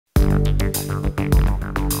Hi,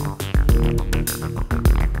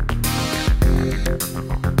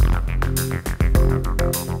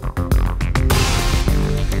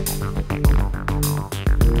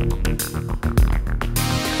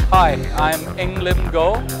 I'm Eng Lim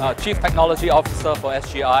Goh, Chief Technology Officer for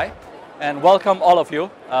SGI, and welcome all of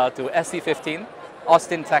you to SC15,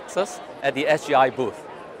 Austin, Texas, at the SGI booth.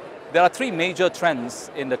 There are three major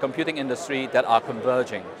trends in the computing industry that are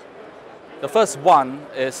converging. The first one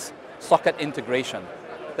is socket integration.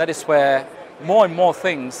 That is where more and more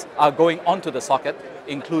things are going onto the socket,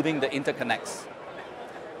 including the interconnects.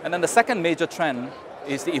 And then the second major trend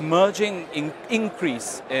is the emerging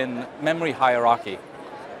increase in memory hierarchy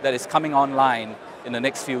that is coming online in the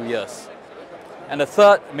next few years. And the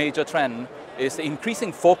third major trend is the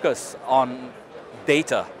increasing focus on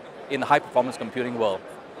data in the high-performance computing world.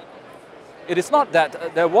 It is not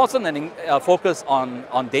that there wasn't any focus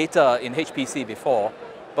on data in HPC before,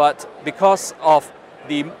 but because of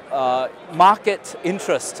the market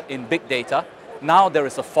interest in big data, now there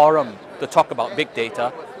is a forum to talk about big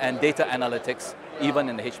data and data analytics, even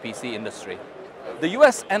in the HPC industry. The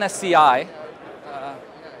US NSCI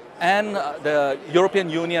and the European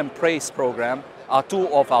Union PRAISE program are two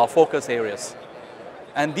of our focus areas.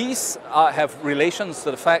 And these have relations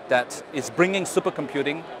to the fact that it's bringing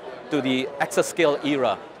supercomputing to the exascale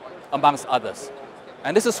era, amongst others.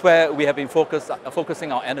 And this is where we have been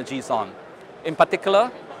focusing our energies on. In particular,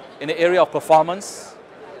 in the area of performance,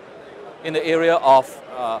 in the area of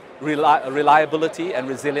reliability and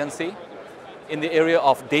resiliency, in the area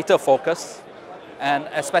of data focus, and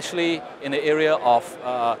especially in the area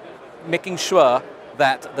of making sure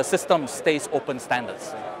that the system stays open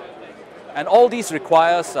standards. And all these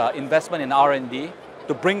requires investment in R&D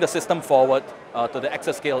to bring the system forward to the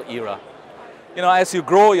exascale era. You know, as you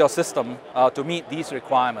grow your system to meet these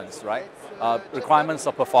requirements, right? Requirements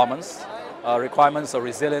of performance, requirements of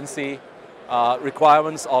resiliency,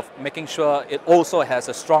 requirements of making sure it also has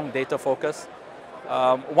a strong data focus.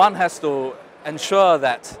 One has to ensure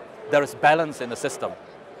that there is balance in the system.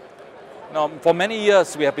 Now, for many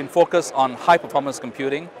years, we have been focused on high-performance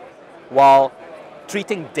computing while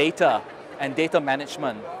treating data and data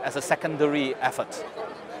management as a secondary effort.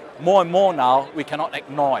 More and more now, we cannot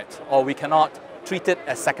ignore it, or we cannot treat it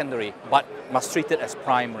as secondary, but must treat it as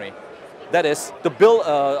primary. That is, to build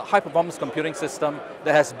a high-performance computing system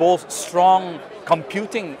that has both strong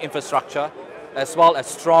computing infrastructure as well as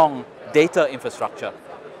strong data infrastructure.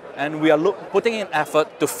 And we are putting in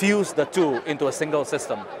effort to fuse the two into a single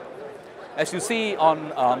system. As you see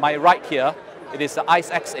on my right here, it is the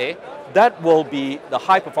ICE-XA. That will be the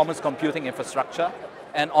high-performance computing infrastructure,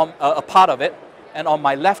 and on a part of it. And on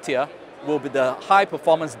my left here will be the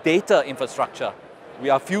high-performance data infrastructure. We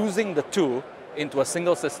are fusing the two into a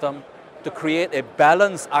single system to create a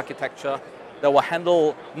balanced architecture that will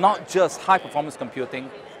handle not just high-performance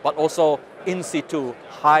computing, but also in situ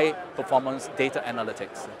high-performance data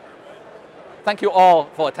analytics. Thank you all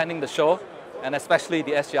for attending the show, and especially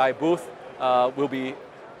the SGI booth. We'll be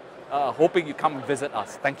hoping you come and visit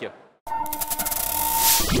us. Thank you.